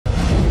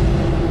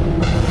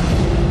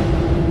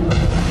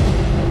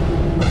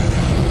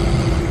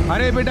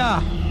అరే బిడ్డ,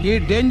 ఈ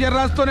డేంజర్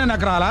రాస్తూనే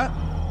నాకు రాలా?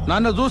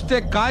 నన్ను చూస్తే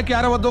కాకి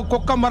అరవదు,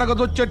 కుక్క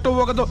మరగదు, చెట్టు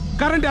ఊగదు,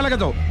 కరెంట్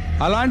ఎలగదు.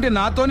 అలాంటి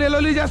నాతోనే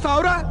లొల్లి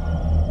చేస్తావురా?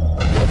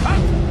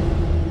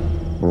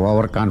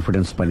 ఓవర్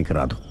కాన్ఫిడెన్స్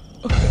పనికిరాదు.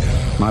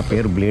 నా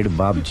పేరు బ్లేడ్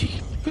బాబ్జీ.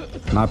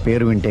 నా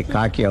పేరు వింటే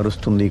కాకి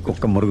అరుస్తుంది,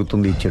 కుక్క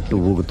మురుగుతుంది,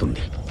 చెట్టు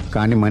ఊగుతుంది.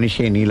 కానీ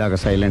మనిషే నీలాగా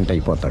సైలెంట్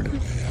అయిపోతాడు.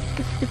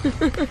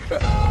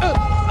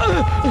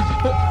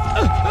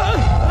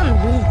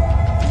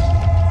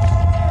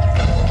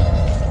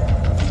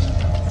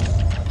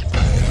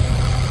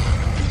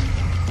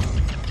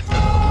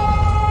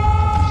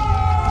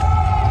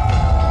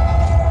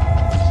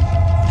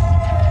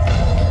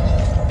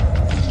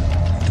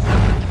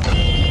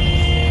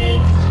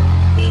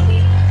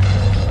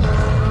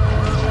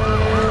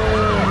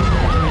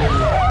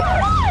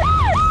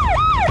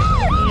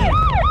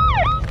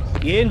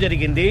 ఏం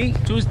జరిగింది?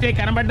 చూస్తే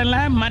కనబడ్డంలా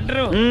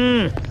మర్డరు.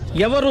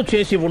 ఎవరు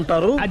చేసి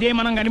ఉంటారు? అదే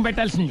మనం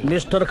కనిపెట్టాల్సింది.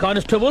 Mister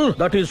constable,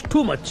 that is too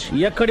much.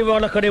 ఎక్కడి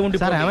వాళ్ళక్కడే ఉండి.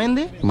 సార్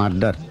ఏమైంది?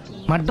 మర్డర్.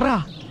 మడ్రా?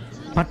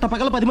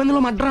 పట్టపగల 10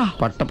 మందిలో మడ్రా?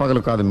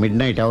 పట్టపగలు కాదు, మిడ్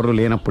నైట్ ఎవరు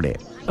లేనప్పుడే.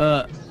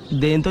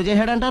 దేంతో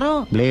చేశాడంటారు?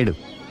 బ్లేడ్.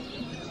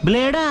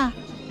 బ్లేడా?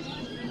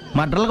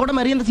 మడ్రలు కూడా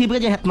మరీ ఇంత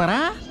చీప్గా చేస్తున్నారా?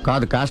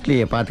 కాదు, కాస్ట్లీ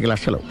 25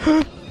 లక్షలు.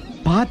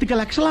 25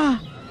 లక్షలా?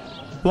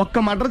 ఒక్క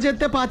మడ్ర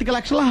చేస్తే 25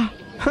 లక్షలా?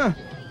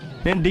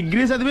 నేను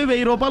డిగ్రీ చదివి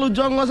 1000 రూపాయలు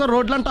ఉద్యోగం కోసం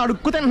రోడ్లంతా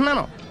అడుక్కు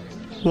తింటున్నాను.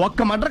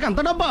 ఒక్క మడ్రకు అంత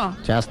డబ్బా?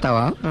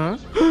 చేస్తావా?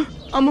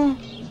 అమ్మో,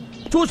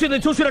 చూసింది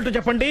చూసినట్టు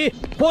చెప్పండి.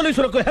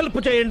 పోలీసులకు హెల్ప్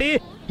చేయండి.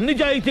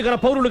 నిజాయితీ గల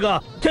పౌరులుగా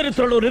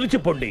చరిత్రలో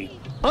నిలిచిపోండి.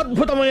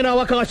 అద్భుతమైన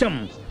అవకాశం.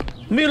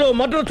 మీలో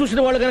మర్డర్ చూసిన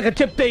వాళ్ళు కనుక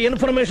చెప్తే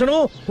ఇన్ఫర్మేషన్,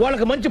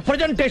 వాళ్ళకి మంచి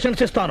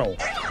ప్రజెంటేషన్స్ ఇస్తాను.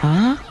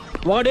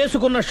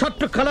 వాడేసుకున్న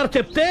షర్ట్ కలర్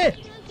చెప్తే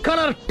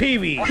కలర్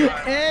టీవీ,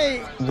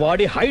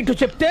 వాడి హైట్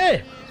చెప్తే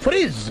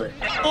ఫ్రిజ్,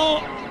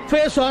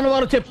 ఫేస్ ఆన్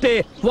వారు చెప్తే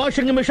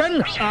వాషింగ్ మిషన్,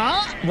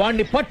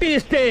 వాడిని పట్టి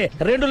ఇస్తే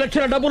 2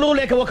 లక్షల డబ్బులు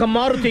లేక ఒక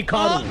మారుతి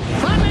కారు.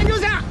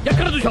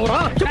 ఎక్కడ చూసావురా?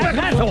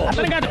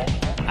 కాదు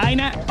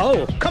ఆయన. Oh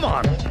come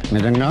on.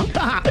 నిజంగా?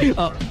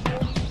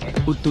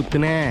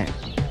 ఉత్తునే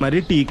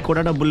మరి టీకి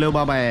కూడా డబ్బులు లేవు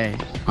బాబాయ్.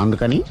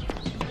 అందుకని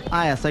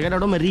ఆ ఎస్ఐ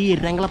గారు మరీ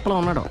ఎర్రంగలప్పలో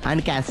ఉన్నాడు, ఆయన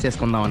క్యాష్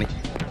చేసుకుందామని.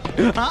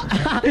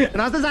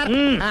 నమస్తే సార్.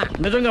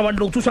 నిజంగా వాడిని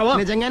నువ్వు చూసావా?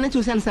 నిజంగానే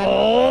చూశాను సార్.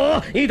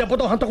 ఈ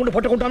దెబ్బతో హంతకుండా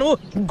పట్టుకుంటాను,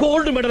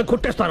 గోల్డ్ మెడల్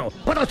కొట్టేస్తాను.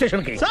 పద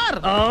స్టేషన్ కి. సార్,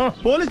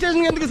 పోలీస్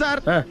స్టేషన్ ఎందుకు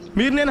సార్?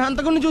 మీరు నేను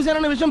హంతకుడిని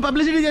చూశానన్న విషయం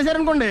పబ్లిసిటీ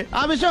చేశారనుకోండి,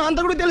 ఆ విషయం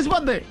హంతకుడికి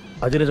తెలిసిపోద్ది.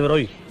 అది నిజమే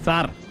రోయ్.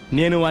 సార్,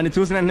 నేను వాడిని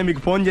చూసిన వెంటనే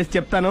మీకు ఫోన్ చేసి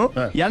చెప్తాను.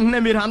 వెంటనే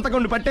మీరు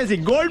హంతకుడిని పట్టేసి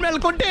గోల్డ్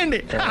మెడల్ కొట్టేయండి.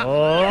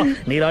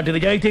 నీలాంటి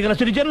నిజాయితీ గల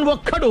సిటిజన్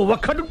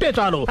ఒక్కడుంటే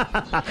చాలు.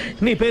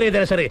 నీ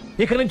పేరేదైనా సరే,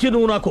 ఇక నుంచి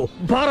నువ్వు నాకు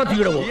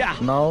భారతీయుడవు,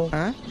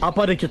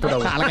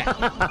 అపరిచితుడవు.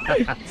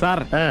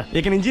 సార్,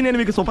 ఇక నుంచి నేను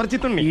మీకు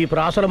సుపరిచితుడిని. ఈ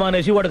ప్రాసలు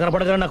మానేసి వాడు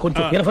కనపడగానే నాకు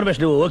కొంచెం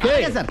ఇన్ఫర్మేషన్. Okay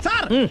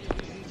sir.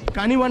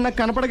 కానీ వాడు నాకు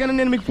కనపడగానే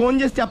నేను మీకు ఫోన్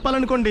చేసి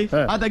చెప్పాలనుకోండి,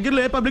 ఆ దగ్గరలో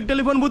ఏ పబ్లిక్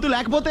టెలిఫోన్ బూత్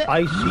లేకపోతే.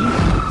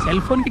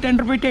 సెల్ ఫోన్ కి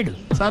టెండర్ పెట్టాడు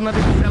సార్. నా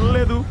దగ్గర సెల్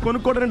లేదు,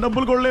 కొనుక్కోవడానికి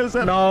డబ్బులు కూడా లేదు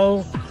సార్.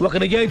 ఒక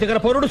నిజాయితీ గల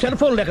పౌరుడు సెల్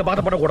ఫోన్ లేక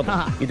బాధపడకూడదు.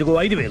 ఇదిగో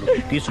 5000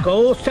 తీసుకో,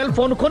 సెల్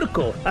ఫోన్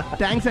కొనుక్కో.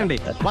 థ్యాంక్స్ అండి.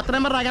 కొత్త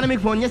నెంబర్ రాగానే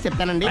మీకు ఫోన్ చేసి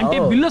చెప్తానండి. అంటే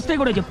బిల్ వస్తే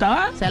కూడా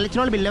చెప్తావా? సెల్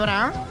ఇచ్చిన వాళ్ళు బిల్ ఎవరా?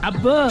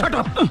 అబ్బో,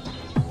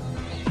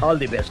 all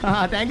the best.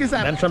 Thank you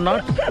sir. Tension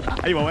not.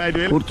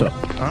 కూర్చో.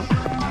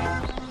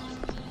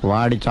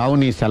 వాడి చావు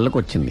నీ సెల్లకు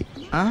వచ్చింది.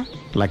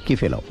 Lucky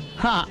fellow.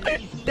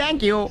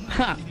 Thank you.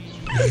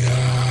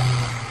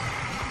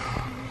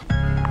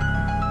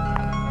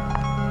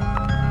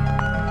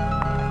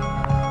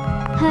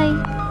 Hi.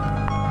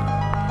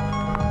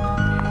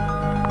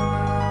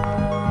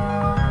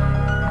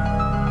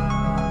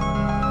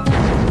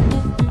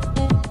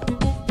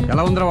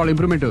 ఎలా ఉందిరా వాళ్ళ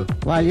ఇంప్రూవ్మెంట్?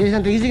 వాళ్ళు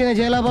చేసినంత ఈజీగానే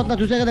చేయలేకపోతున్నా,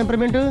 చూసే కదా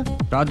ఇంప్రూవ్మెంట్.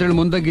 రాత్రి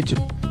ముందు తగ్గించు.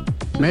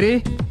 మరి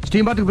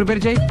స్టీమ్ బాత్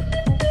ప్రిపేర్ చేయి.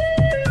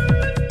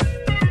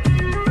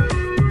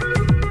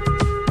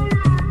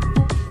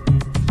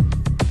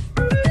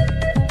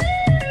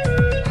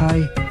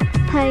 హాయ్.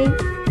 హాయ్.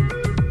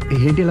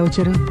 ఏంటి ఎలా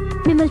వచ్చారు?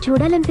 మిమ్మల్ని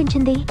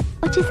చూడాలనిపించింది,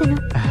 వచ్చేసాను.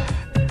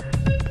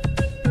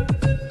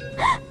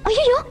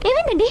 అయ్యో,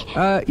 ఏమైందండి?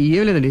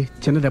 ఏం లేదండి,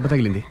 చిన్న దెబ్బ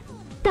తగిలింది.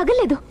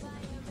 తగలేదు.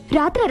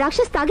 రాత్రి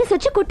రాక్షస్ తాగేసి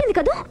వచ్చి కొట్టింది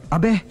కదా?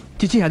 అబ్బే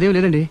చిచి, అదేం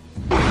లేదండి.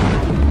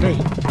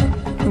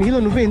 నీలో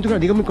నువ్వే ఎందుకు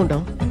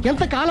దిగమ్ముకుంటావు?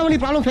 ఎంత కాలం నీ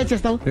ప్రాబ్లం ఫేస్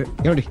చేస్తావు?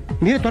 ఏమండి,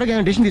 మీరే త్వరగా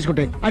డిసిషన్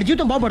తీసుకుంటే ఆ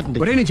జీవితం బాగుపడుతుంది.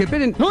 నేను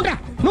చెప్పేది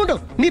నువ్వు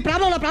నీ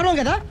ప్రాబ్లం నా ప్రాబ్లం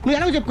కదా, నువ్వు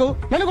ఎలా చెప్పుకో,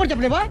 నన్ను కూడా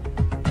చెప్పలేవా?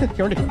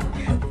 ఏమండి,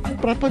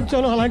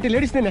 ప్రపంచంలో అలాంటి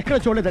లేడీస్ నేను ఎక్కడ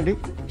చూడలేదండి.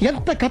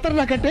 ఎంత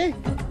ఖతర్నాకంటే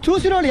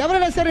చూసిన వాళ్ళు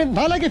ఎవరైనా సరే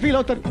నాలాగే ఫీల్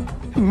అవుతారు.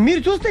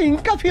 మీరు చూస్తే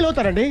ఇంకా ఫీల్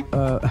అవుతారండి.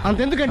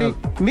 అంతెందుకండి,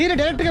 మీరు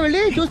డైరెక్ట్ గా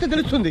వెళ్ళి చూస్తే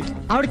తెలుస్తుంది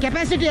ఆవిడ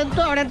కెపాసిటీ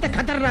ఎంతో, ఆవిడ ఎంత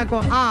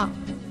ఖతర్నాకో.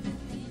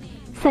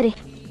 సరే,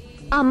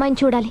 ఆ అమ్మాయిని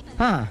చూడాలి.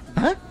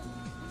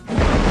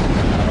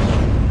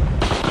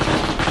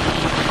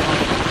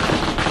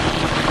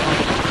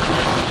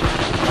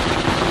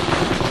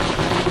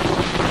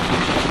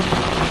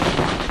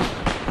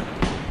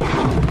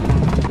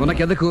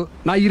 నాకెదకు,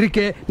 నా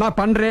ఇరికే, నా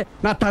పండ్రే,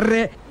 నా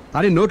తర్రే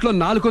అని నోట్లో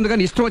 4 ఉంది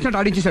కానీ ఇష్టం వచ్చినట్టు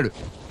ఆడించేశాడు.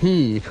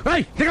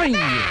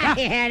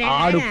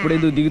 ఆడు ఇప్పుడు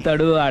ఎందుకు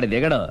దిగుతాడు? ఆడు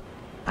దిగడు.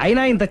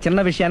 అయినా ఇంత చిన్న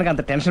విషయానికి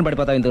అంత టెన్షన్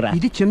పడిపోతావు ఎందుకురా?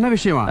 ఇది చిన్న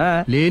విషయమా?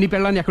 లేని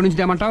పెళ్ళాన్ని ఎక్కడి నుంచి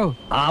తేమంటావు?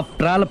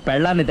 ఆఫ్టర్ ఆల్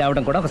పెళ్ళాన్ని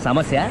తేవడం కూడా ఒక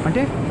సమస్య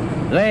అంటే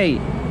రేయ్,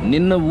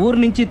 నిన్ను ఊరు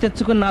నుంచి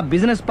తెచ్చుకున్న నా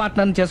బిజినెస్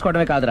పార్ట్నర్ని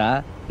చేసుకోవడమే కాదురా,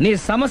 నీ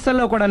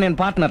సమస్యల్లో కూడా నేను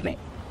పార్ట్నర్ని.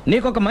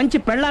 నీకు ఒక మంచి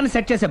పెళ్ళాన్ని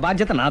సెట్ చేసే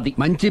బాధ్యత నాది.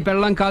 మంచి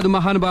పెళ్ళం కాదు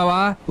మహానుభావా,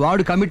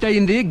 వాడు కమిట్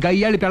అయ్యింది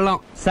గయ్యాళి పెళ్ళం.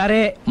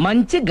 సరే,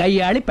 మంచి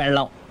గయ్యాళి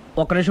పెళ్ళాం.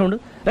 ఒక్క నిమిషం ఉండు.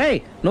 రేయ్,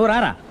 నువ్వు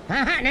రారా.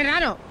 నేను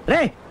రాను.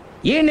 రే,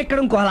 ఈయన ఇక్కడ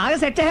ఇంకోలాగా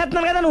సెట్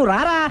చేస్తున్నాను కదా, నువ్వు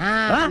రారా.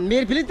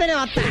 మీరు పిలిస్తేనే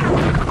వస్తా.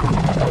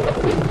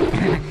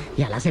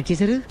 ఎలా సెట్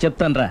చేశారు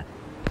చెప్తాను రా.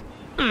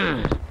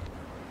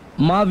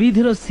 మా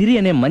వీధిలో సిరి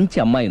అనే మంచి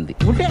అమ్మాయి ఉంది.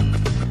 ఉంటే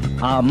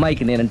ఆ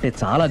అమ్మాయికి నేనంటే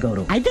చాలా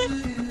గౌరవం. అయితే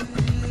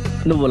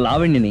నువ్వు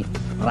లావణ్యని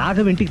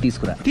రాఘవింటికి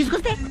తీసుకురా.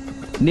 తీసుకొస్తే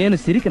నేను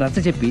సిరికి నచ్చ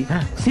చెప్పి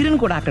సిరిని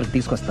కూడా అక్కడికి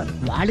తీసుకొస్తాను.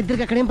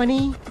 వాళ్ళిద్దరికి అక్కడేం పని?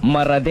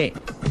 మరదే,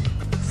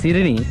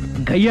 సిరిని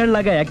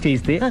గయ్యాళ్ళలాగా యాక్ట్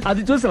చేయిస్తే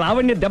అది చూసి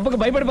లావణ్య దెబ్బకు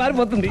భయపడి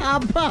పారిపోతుంది.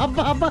 అబ్బా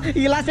అబ్బా అబ్బా,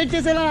 ఇలా సెట్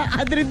చేసేలా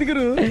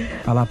అద్దరిద్దరు.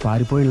 అలా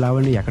పారిపోయిన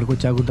లావణ్య ఎక్కడికి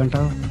వచ్చి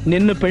ఆగుద్దంటావు?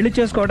 నిన్ను పెళ్లి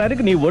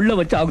చేసుకోవడానికి నీ ఒళ్ళో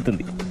వచ్చి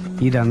ఆగుతుంది.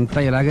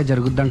 ఇదంతా ఇలాగే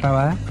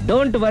జరుగుద్దంటావా?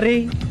 Don't worry,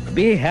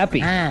 be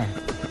happy.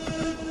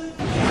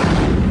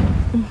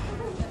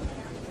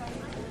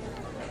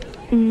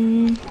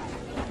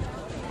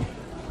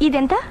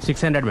 ఇదెంత?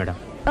 600 మేడం.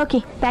 ఓకే,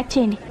 ప్యాక్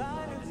చేయండి.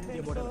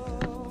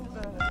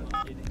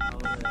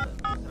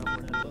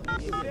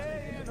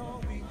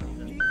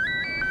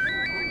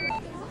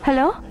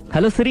 Hello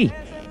hello Siri,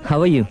 how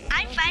are you?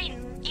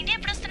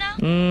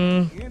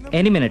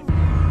 Any minute.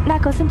 నా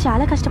కోసం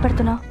చాలా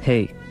కష్టపడుతున్నావు. హే,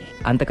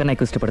 అంతకన్నా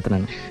ఎక్కువ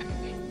ఇష్టపడుతున్నాను.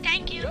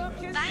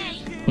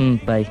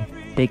 Bye,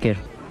 take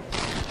care.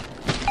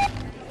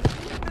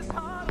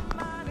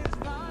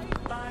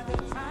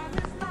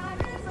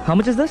 How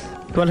much is this?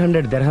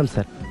 1200 dirham,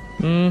 sir.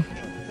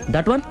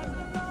 That one?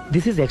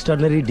 This is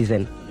extraordinary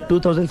design.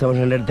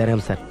 2700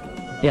 dirham, sir.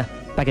 Yeah,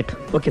 pack it.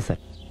 Okay, sir.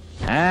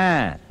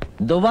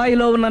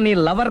 దుబాయ్లో ఉన్న నీ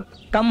లవర్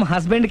కమ్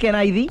హస్బెండ్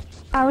కేనా ఇది?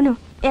 అవును.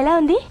 ఎలా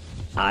ఉంది?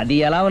 అది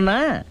ఎలా ఉన్నా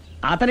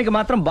అతనికి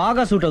మాత్రం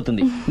బాగా సూట్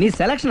అవుతుంది. నీ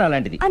సెలక్షన్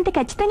అలాంటిది. అంత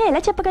ఖచ్చితంగా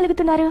ఎలా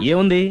చెప్పగలుగుతున్నారు?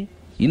 ఏముంది,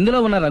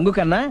 ఇందులో ఉన్న రంగు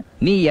కన్నా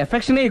నీ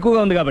ఎఫెక్షనే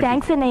ఎక్కువగా ఉంది కాబట్టి.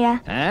 థ్యాంక్స్ అన్నయ్య.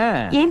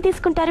 ఏం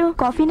తీసుకుంటారు,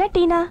 కాఫీనా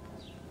టీనా?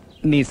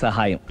 నీ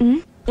సహాయం.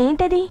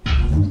 ఏంటది?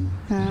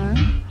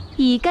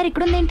 ఈ కార్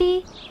ఇక్కడుందేంటి?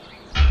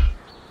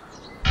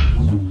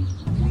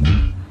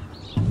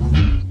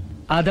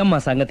 అదమ్మా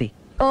సంగతి.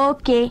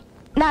 ఓకే,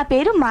 నా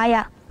పేరు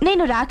మాయా.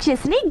 నేను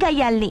రాక్షసిని,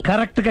 గయ్యాల్ని.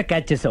 కరెక్ట్ గా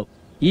క్యాచ్ చేసావు.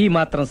 ఈ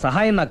మాత్రం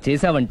సహాయం నాకు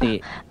చేసావంటే.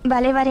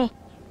 భలేవరే,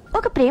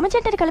 ఒక ప్రేమ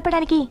జంటని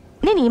కలపడానికి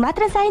నేను ఈ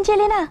మాత్రం సాయం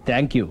చేయలేనా?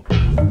 Thank you.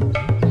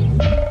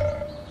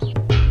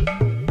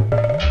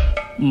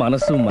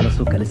 మనసు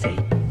మనసు కలిసాయి,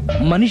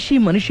 మనిషి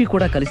మనిషి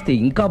కూడా కలిస్తే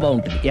ఇంకా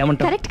బాగుంటుంది.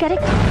 ఏమంటావు? Correct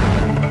correct.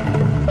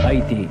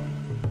 అయితే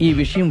ఈ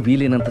విషయం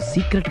వీలైనంత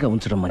సీక్రెట్ గా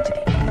ఉంచడం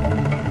మంచిది.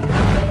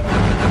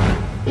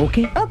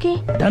 Okay okay,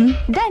 done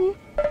done.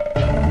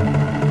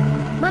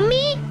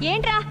 Mummy,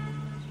 ఏంట్రా?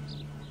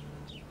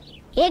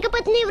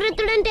 ఏకపత్ని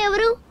వృత్తుడంటే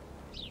ఎవరు?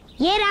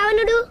 ఏ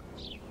రావణుడు,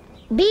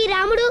 బి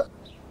రాముడు,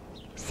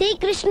 సి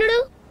కృష్ణుడు,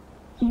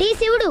 డి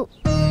శివుడు.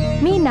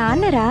 మీ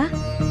నాన్నరా?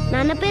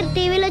 నాన్న పేరు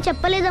టీవీలో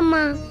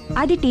చెప్పలేదమ్మా.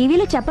 అది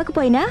టీవీలో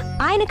చెప్పకపోయినా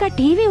ఆయనకా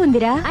టీవీ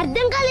ఉందిరా.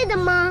 అర్థం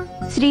కాలేదమ్మా.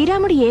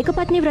 శ్రీరాముడు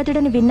ఏకపత్ని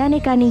వ్రతుడని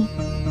విన్నానే కాని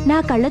నా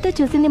కళ్ళతో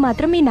చూసింది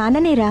మాత్రం మీ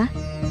నాన్ననేరా.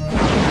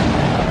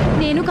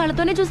 నేను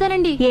కళ్ళతోనే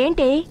చూశానండి.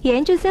 ఏంటే,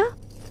 ఏం చూసావు?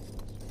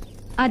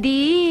 అది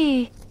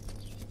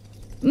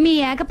మీ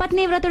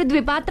ఏకపత్ని వ్రతుడు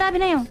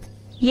ద్విపాత్రాభినయం.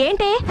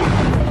 ఏంటే?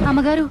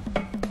 అమ్మగారు,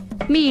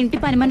 మీ ఇంటి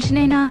పని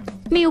మనిషినైనా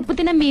మీ ఉప్పు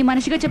తిన్న మీ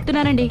మనిషిగా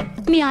చెప్తున్నానండి.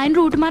 మీ ఆయన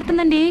రూట్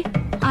మారుతుందండి.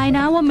 ఆయన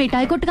ఓ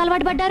మిఠాయి కొట్టుకు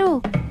అలవాటు పడ్డారు.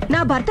 నా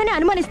భర్తని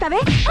అనుమానిస్తావే?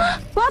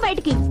 పో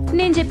బయటికి.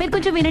 నేను చెప్పేది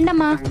కొంచెం వినండి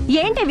అమ్మా.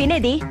 ఏంటి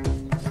వినేది?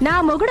 నా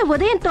మొగుడు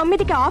ఉదయం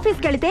 9కి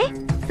ఆఫీస్కి వెళితే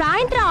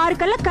సాయంత్రం 6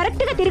 కల్లా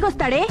కరెక్ట్ గా తిరిగి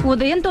వస్తాడే.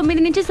 ఉదయం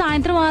 9 నుంచి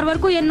సాయంత్రం 6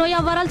 వరకు ఎన్నో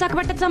వ్యవహారాలు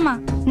చక్కబెట్టచ్చమ్మా.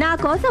 నా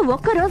కోసం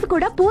ఒక్క రోజు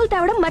కూడా పూలు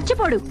తేవడం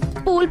మర్చిపోడు.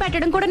 పూలు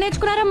పెట్టడం కూడా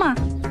నేర్చుకున్నారమ్మా.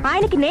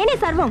 ఆయనకి నేనే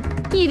సర్వం.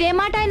 ఇదే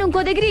మాట ఆయన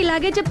ఇంకో దగ్గర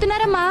ఇలాగే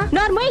చెప్తున్నారమ్మా.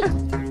 నార్మల్.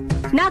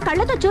 నా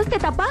కళ్ళతో చూస్తే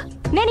తప్ప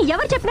నేను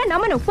ఎవరు చెప్పినా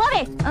నమ్మను.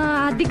 పోవే.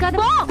 అది కాదు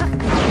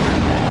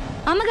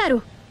అమ్మగారు,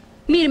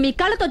 మీరు మీ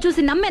కళ్ళతో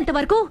చూసి నమ్మేంత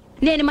వరకు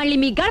నేను మళ్ళీ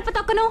మీ గడప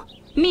తొక్కను,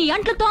 మీ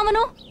అంట్లు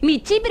తోమను, మీ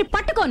చీపిరి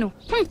పట్టుకోను.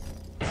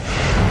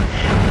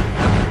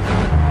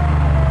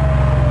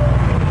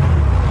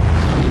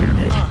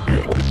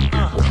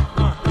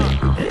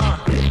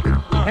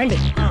 రండి,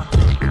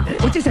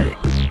 వచ్చేసారు.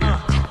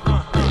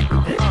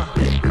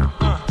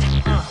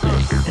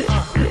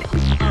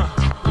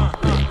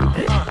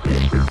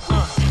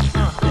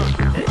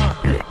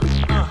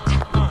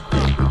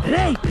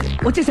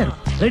 వచ్చేసారు.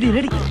 Ready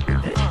ready.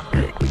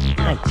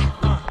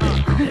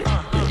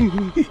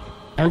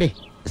 ఏమండి,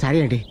 సారీ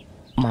అండి,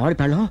 మామిడి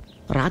పళ్ళం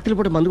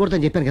రాత్రిపూట మందు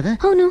కొడతాను చెప్పాను కదా.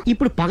 అవును.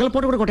 ఇప్పుడు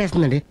పగలపూట కూడా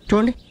కొట్టేస్తుందండి.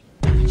 చూడండి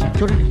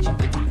చూడండి.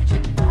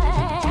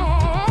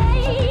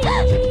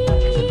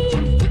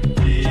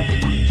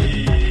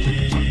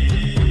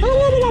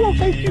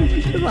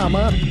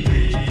 రామా,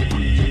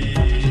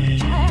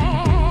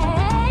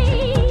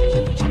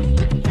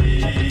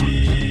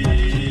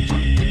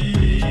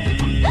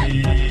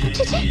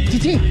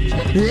 చిచి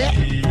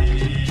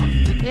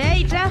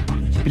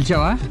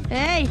పిలిచావా?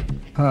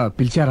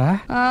 పిలిచారా?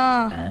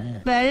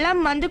 వెళ్ళం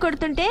మందు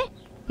కొడుతుంటే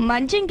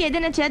మంచి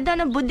ఇంకేదైనా చేద్దాం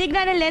బుద్ధి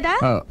జ్ఞానం లేదా?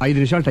 5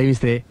 నిమిషాలు టైం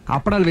ఇస్తే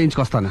అప్పడాలు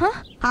వేయించుకొస్తాను.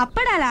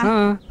 అప్పడాలా?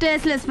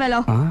 Tasteless fellow.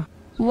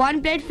 1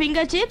 plate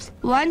finger chips,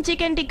 1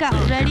 chicken tikka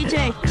ready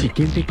చేయి.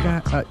 చికెన్ టిక్కా?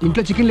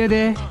 ఇంట్లో చికెన్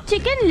లేదే.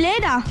 చికెన్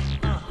లేదా?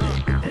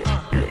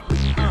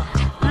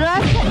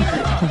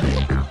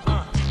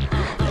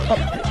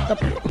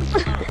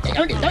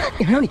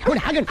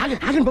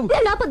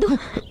 నాపద్దు.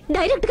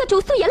 డైరెక్ట్ గా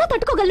చూస్తూ ఎలా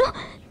తట్టుకోగలను?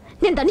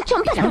 నేను దాన్ని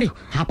చంపేస్తాను.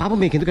 ఆ పాపం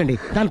మీకు ఎందుకండి?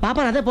 దాని పాప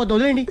అదే పోతుంది,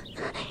 వదిలేండి.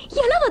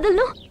 ఎలా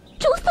వదలను?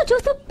 చూస్తూ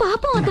చూస్తూ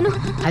పాపం అతను.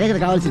 అదే కదా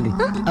కావాల్సింది.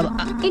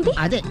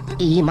 అదే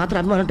ఈ మాత్రం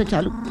అభిమానం అంటే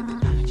చాలు.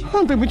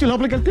 అంతకు మించి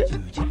లోపలికి వెళ్తే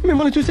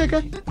మిమ్మల్ని చూసాక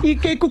ఈ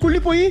కేక్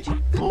కుళ్ళిపోయి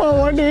మా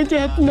వాడిని ఏం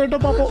చేస్తుందంటో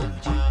పాపం.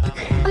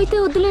 అయితే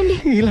వద్దులేండి.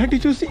 ఇలాంటి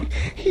చూసి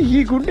ఈ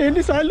గుండె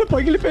ఎన్నిసార్లు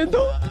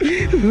పగిలిపోయిందో.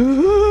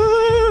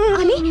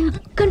 అని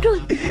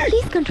control,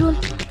 please control.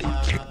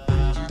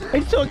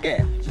 It's okay.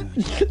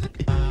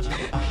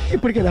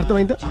 ఇప్పటికే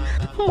అర్థమైందా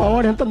మా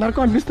వాడు ఎంత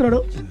నరకం అనిపిస్తున్నాడు?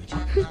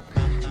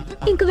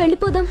 ఇంక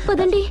వెళ్ళిపోదాం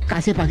పదండి.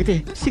 కాసేపు ఆగితే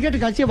సిగరెట్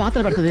కాల్చి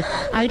వాతలు పెడుతుంది.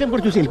 ఆ ఐటమ్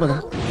కూడా చూసి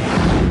వెళ్ళిపోదాం.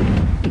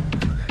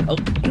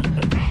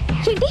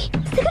 ఏంటి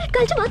సిగరెట్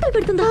కాల్చి వాతలు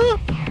పెడుతుందా?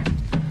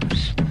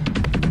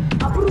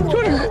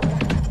 చూడండి.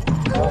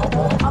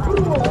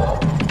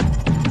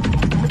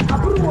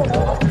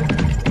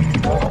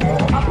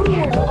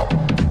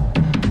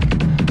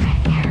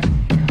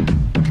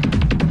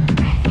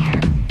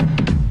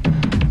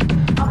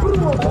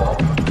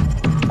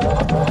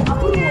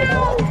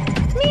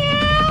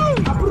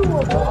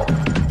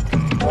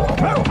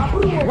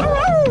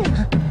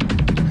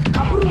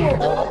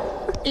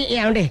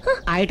 ఏమండి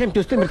ఆ ఐటమ్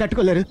చూస్తే మీరు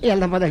తట్టుకోలేరు.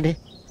 వెళ్దాం పదండి.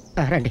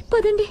 రండి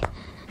పదండి.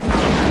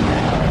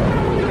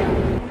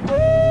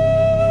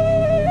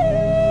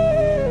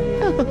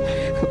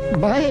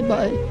 Bye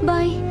bye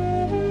bye.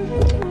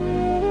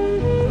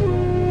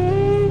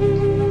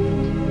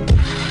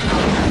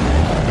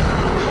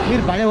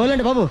 మీరు భలే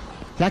వాళ్ళండి బాబు.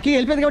 లక్కీ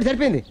వెళ్ళిపోయింది కాబట్టి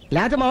సరిపోయింది,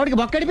 లేకపోతే మా వాడికి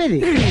బొక్క అడిపోయింది.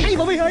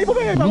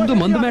 ముందు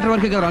మందు మ్యాటర్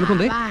వరకే కదా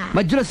అనుకుంది,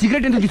 మధ్యలో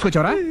సిగరెట్ ఎందుకు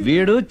తీసుకొచ్చావరా?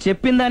 వీడు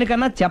చెప్పిన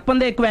దానికన్నా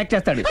చెప్పందే ఎక్కువ యాక్ట్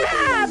చేస్తాడు.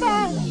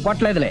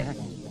 కొట్టలేదులే.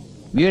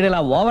 వీడు ఇలా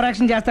ఓవర్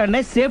యాక్షన్ చేస్తాడనే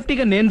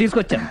సేఫ్టీగా నేను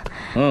తీసుకొచ్చాను.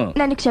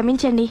 నన్ను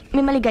క్షమించండి,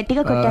 మిమ్మల్ని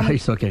గట్టిగా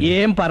కొట్టాను.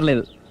 ఏం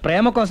పర్లేదు,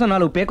 ప్రేమ కోసం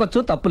 4 పేకొచ్చు,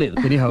 తప్పులేదు.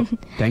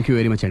 థ్యాంక్ యూ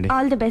వెరీ మచ్ అండి.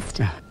 All the best.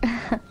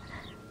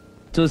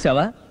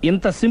 చూసావా,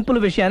 ఇంత సింపుల్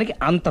విషయానికి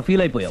అంత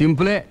ఫీల్ అయిపోయావు.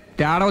 సింపులే,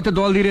 తేడా అయితే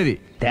దోలు తీరేది.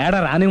 తేడా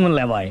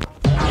రానివ్వలే బాయ్.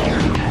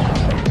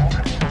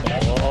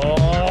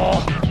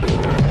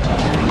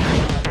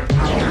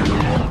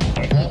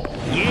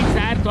 ఏం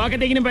సార్ తోక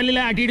తెగిన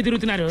బల్లిలా అటు ఇటు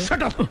తిరుగుతున్నారు?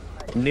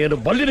 నేను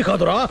బల్లిని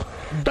కాదురా,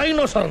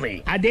 డైనోసార్ని.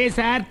 అదే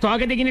సార్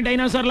తోక తెగిన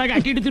డైనోసార్ లాగా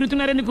అటు ఇటు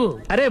తిరుగుతున్నారు ఎందుకు?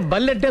 అరే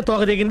బల్లెట్టే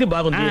తోక తెగింది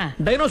బాగుంది,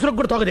 డైనోసార్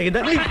కూడా తోక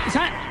తెగిందా?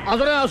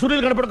 అదరే ఆ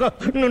సునీల్ కనపడక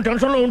నేను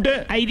టెన్షన్ లో ఉంటే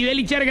 5,000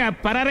 ఇచ్చారుగా,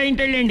 పరారా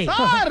ఇంటండి.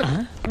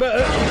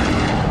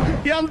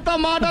 ఎంత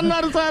మాట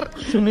అన్నారు సార్?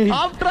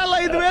 ఆఫ్టర్ ఆల్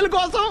 5,000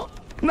 కోసం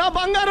నా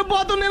బంగారు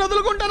పోతు నేను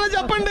వదులుకుంటానో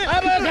చెప్పండి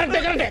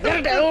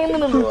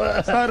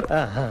సార్.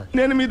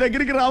 నేను మీ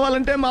దగ్గరికి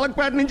రావాలంటే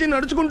మలక్పేట నుంచి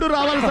నడుచుకుంటూ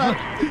రావాలి సార్.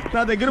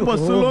 నా దగ్గర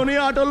బస్సులోని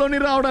ఆటోలోని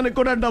రావడానికి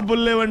కూడా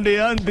డబ్బులు లేవండి,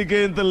 అందుకే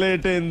ఇంత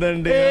లేట్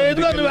అయిందండి.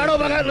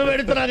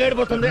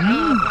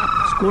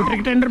 స్కూటర్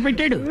కి టెండర్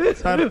పెట్టాడు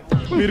సార్.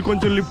 మీరు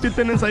కొంచెం లిఫ్ట్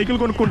ఇస్తే నేను సైకిల్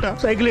కొనుక్కుంటా.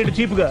 సైకిల్ ఏంటి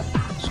చీప్ గా,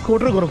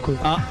 స్కూటర్ కొనుక్కు.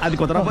 అది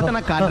కుదరకపోతే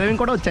నాకు కార్ డ్రైవింగ్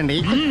కూడా వచ్చండి.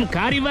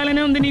 కార్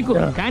ఇవ్వాలనే ఉంది నీకు,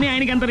 కానీ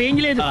ఆయనకి అంత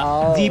రేంజ్ లేదు.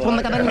 జీప్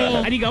ఉంది కదండి.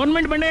 అది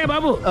గవర్నమెంట్ బండే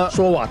బాబు.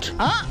 So what?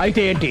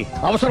 అయితే ఏంటి,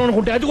 అవసరం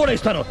అనుకుంటే అది కూడా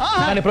ఇస్తాను,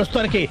 కానీ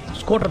ప్రస్తుతానికి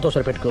స్కూటర్ తో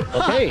సరిపెట్టుకో.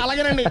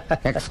 అలాగేనండి.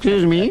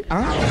 ఎక్స్క్యూజ్ మీ,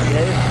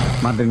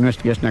 మర్డర్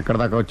ఇన్వెస్టిగేషన్ ఎక్కడ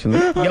దాకా వచ్చింది?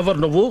 ఎవరు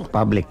నువ్వు?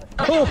 పబ్లిక్.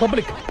 ఓ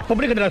పబ్లిక్.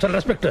 పబ్లిక్ అంటే నాకు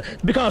respect,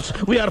 because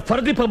we are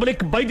for the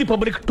public, by the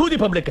public, to the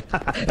public.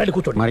 అని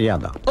కూర్చోండి.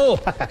 మర్యాద. ఓ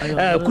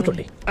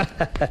కూర్చోండి.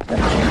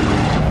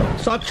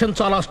 సాక్ష్యం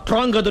చాలా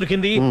స్ట్రాంగ్ గా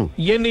దొరికింది,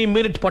 ఎన్ని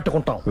మినిట్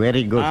పట్టుకుంటాం.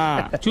 Very good.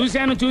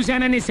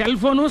 చూశానని సెల్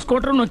ఫోన్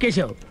స్కూటర్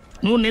నొక్కేశావు.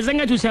 నువ్వు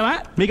నిజంగా చూసావా?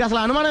 మీకు అసలు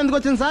అనుమానం ఎందుకు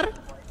వచ్చింది సార్?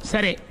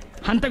 సరే,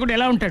 హంతకుడు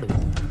ఎలా ఉంటాడు?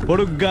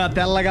 పొడుగ్గా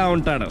తెల్లగా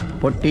ఉంటాడు.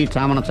 పొట్టి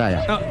చామన ఛాయ.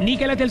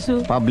 నీకెలా తెలుసు?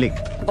 పబ్లిక్.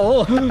 ఓ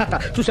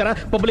చూసారా,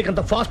 పబ్లిక్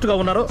అంత ఫాస్ట్ గా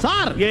ఉన్నారు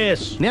సార్.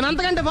 ఎస్, నేను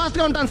అంతకంటే ఫాస్ట్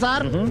గా ఉంటాను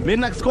సార్. మీరు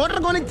నాకు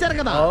స్కూటర్ కొనిచ్చారు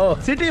కదా,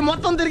 సిటీ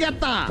మొత్తం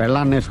తిరిగేస్తా.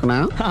 పెళ్ళాన్ని వేసుకున్నా?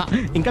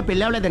 ఇంకా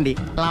పెళ్ళి అవ్వలేదండి,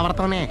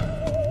 లావర్తోనే.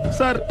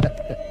 సార్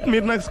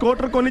మీరు నాకు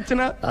స్కూటర్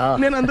కొనిచ్చిన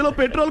నేను అందులో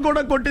పెట్రోల్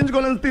కూడా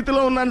కొట్టించుకోలేని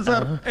స్థితిలో ఉన్నాను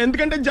సార్.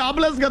 ఎందుకంటే జాబ్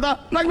లెస్ కదా,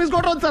 నాకు మీ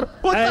స్కూటర్ వద్దు సార్.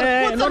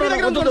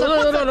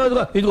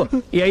 ఇదిగో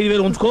ఈ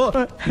 5,000 ఉంచుకో,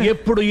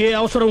 ఎప్పుడు ఏ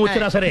అవసరం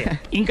వచ్చినా సరే.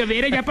 ఇంకా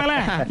వేరే చెప్పాలా?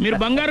 మీరు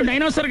బంగారు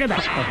డైనోసార్ కదా.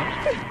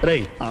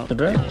 రేయ్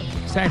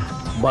సార్,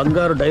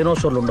 బంగారు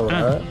డైనోసార్లు ఉండవు,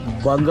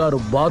 బంగారు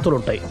బాతులు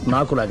ఉంటాయి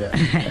నాకులాగా.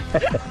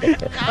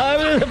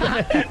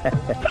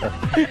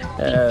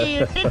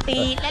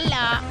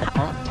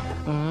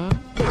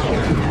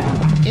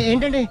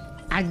 ఏంటండి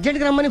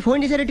అర్జెంట్ రమ్మని ఫోన్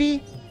చేశారటి?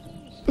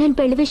 నేను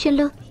పెళ్లి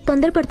విషయంలో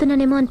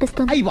తొందరపడుతున్నానేమో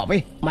అనిపిస్తుంది. అయ్యి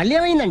బాబాయ్, మళ్ళీ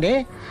ఏమైందండి?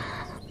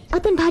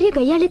 అతని భార్య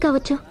గయ్యాళే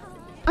కావచ్చు,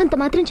 అంత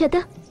మాత్రం చేత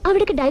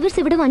ఆవిడకి డైవర్స్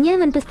ఇవ్వడం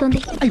అన్యాయం అనిపిస్తోంది.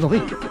 అయ్యి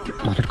బాబోయ్,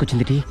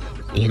 మొదటికొచ్చింది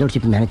ఏదో ఒకటి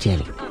చెప్పి మేనేజ్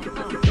చేయాలి.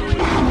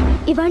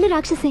 ఇవాళ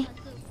రాక్షసే,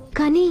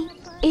 కానీ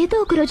ఏదో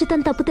ఒక రోజు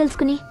తను తప్పు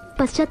తెలుసుకుని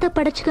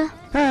పశ్చాత్తాపడొచ్చుగా.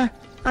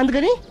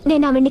 అందుకని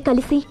నేను ఆవిడ్ని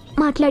కలిసి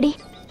మాట్లాడి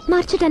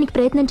మార్చడానికి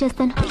ప్రయత్నం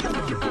చేస్తాను.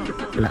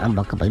 నా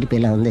బొక్క పది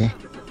పిల్ల ఉంది.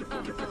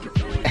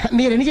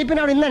 మీరెన్ని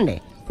చెప్పిన ఆవిడ ఇందండి.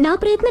 నా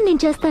ప్రయత్నం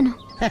నేను చేస్తాను.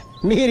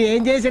 మీరు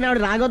ఏం చేసిన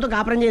ఆవిడ రాగోతో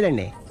కాపురం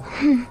చేయదండి.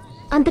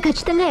 అంత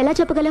ఖచ్చితంగా ఎలా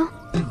చెప్పగలవు?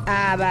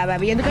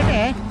 ఎందుకంటే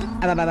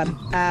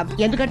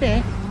ఎందుకంటే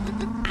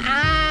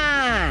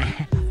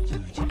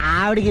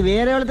ఆవిడికి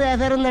వేరే వాళ్ళతో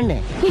ఎఫైర్ ఉందండి.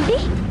 ఏంటి?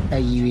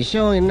 ఈ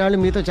విషయం ఇన్నాళ్ళు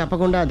మీతో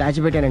చెప్పకుండా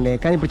దాచిపెట్టానండి,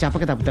 కానీ ఇప్పుడు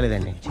చెప్పక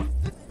తప్పలేదండి.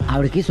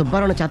 ఆవిడకి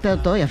సుబ్బారావు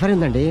చెత్తతో ఎఫైర్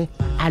ఉందండి.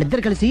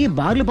 వాళ్ళిద్దరు కలిసి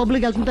బార్లు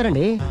పబ్లిక్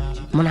వెళ్తుంటారండి.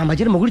 మన ఆ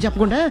మధ్యన మొగుడు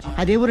చెప్పకుండా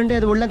అదే ఊరండి,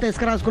 అది ఒళ్ళంతా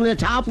ఇసుక రాసుకుని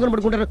చాపుకొని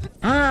పడుకుంటారు.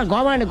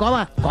 గోవా అండి,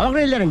 గోవా కూడా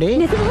వెళ్ళారండి.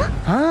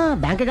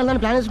 బ్యాంక్కి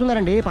వెళ్దాని ప్లాన్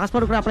వేసుకున్నారండి.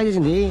 పాస్పోర్ట్ కూడా అప్లై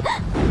చేసింది.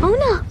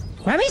 అవునా?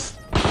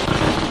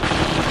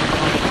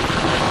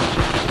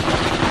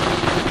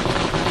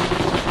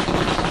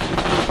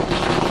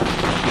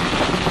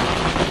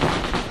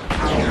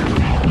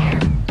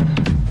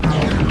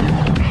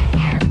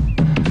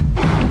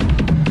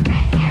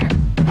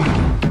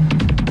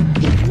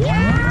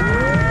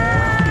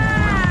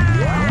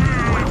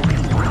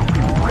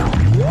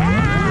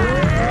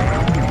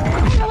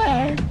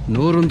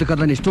 నోరుంది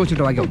కదా ఇష్టం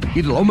వచ్చిన వాక్యం.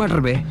 ఇది లవ్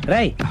మ్యాటర్ బే.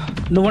 రై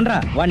నువ్వు ఉండరా,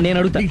 వాడిని నేను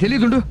అడుగుతా. నీకు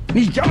తెలియదు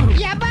నీ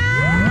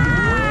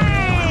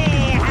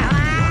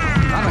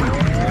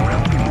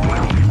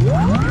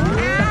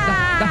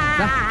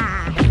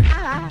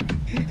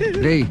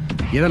రే,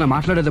 ఏదైనా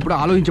మాట్లాడేటప్పుడు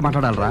ఆలోచించి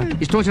మాట్లాడాలరా.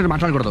 ఇష్టం వచ్చినట్టు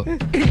మాట్లాడకూడదు.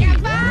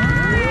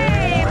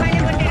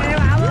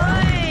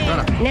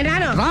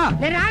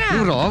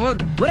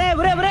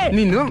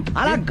 నిన్ను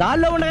అలా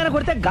గాల్లో ఉండగానే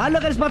కొడితే గాల్లో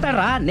కలిసిపోతాడు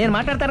రా. నేను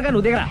మాట్లాడతాను కానీ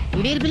నువ్వు దిగరా.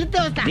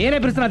 నేనే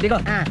పిలుస్తున్నా, దిగో.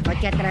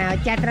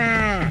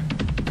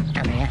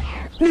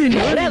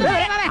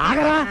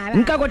 ఆగరా,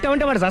 ఇంకా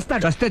కొట్టామంటే వాడు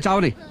చస్తాడు. చస్తే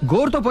చావని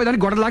గోరుతో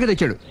పోయేదాన్ని గొడవలాగా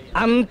తెచ్చాడు.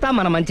 అంతా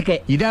మన మంచికే.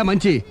 ఇదే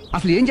మంచి.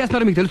 అసలు ఏం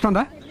చేస్తారో మీకు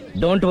తెలుస్తుందా?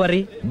 Don't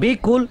worry, be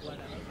cool.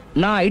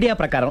 నా ఐడియా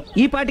ప్రకారం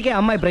ఈ పాటికే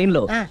అమ్మాయి బ్రెయిన్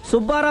లో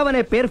సుబ్బారావు అనే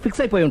పేరు ఫిక్స్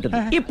అయిపోయి ఉంటుంది.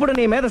 ఇప్పుడు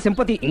నీ మీద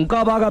సింపతి ఇంకా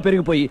బాగా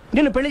పెరిగిపోయి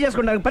నిన్ను పెళ్లి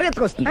చేసుకోవడానికి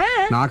పరిగెత్తుకొస్తుంది.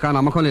 నాకా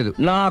నమ్మకం లేదు.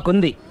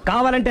 నాకుంది.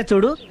 కావాలంటే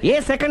చూడు, ఏ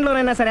సెకండ్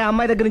లోనైనా సరే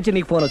అమ్మాయి దగ్గర నుంచి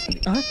నీకు ఫోన్ వస్తుంది.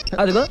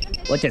 అదిగో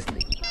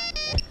వచ్చేస్తుంది.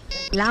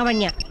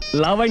 లావణ్య.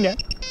 లావణ్య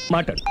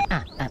మాట్లాడు.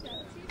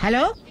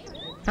 హలో.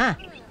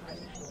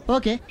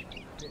 ఓకే,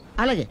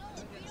 అలాగే.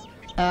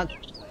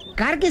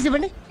 కార్ కేసు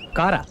ఇవ్వండి.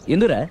 కారా?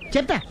 ఎందురా?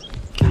 చెప్తా.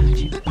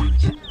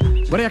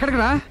 మరి ఎక్కడికి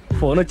రా?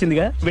 ఫోన్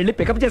వచ్చిందిగా, వెళ్ళి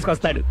పికప్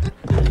చేసుకొస్తాడు.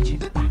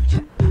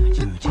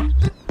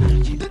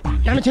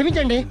 నన్ను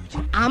క్షమించండి,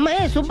 ఆ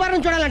అమ్మాయి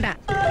సుబ్బారావు చూడాలంట.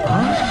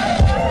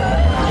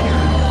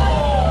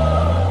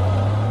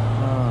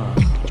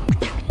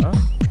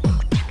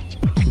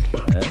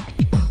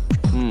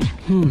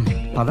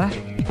 పదా.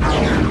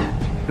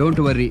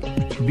 Don't worry,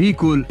 be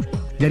cool.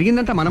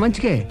 జరిగిందంతా మన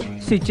మంచికే.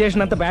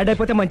 సిచ్యుయేషన్ అంతా బ్యాడ్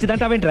అయిపోతే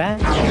మంచిదంటావేంట్రా?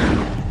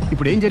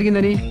 ఇప్పుడు ఏం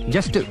జరిగిందని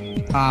జస్ట్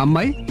ఆ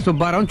అమ్మాయి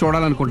సుబ్బారావు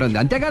చూడాలనుకుంటుంది,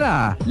 అంతే కదా.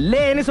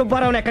 లేని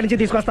సుబ్బారావుని ఎక్కడి నుంచి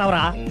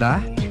తీసుకొస్తావరా?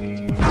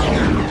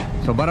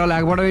 సుబ్బారావు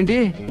లేకపోవడం ఏంటి?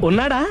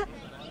 ఉన్నాడా?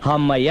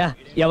 అమ్మయ్యా,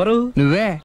 ఎవరు? నువ్వే.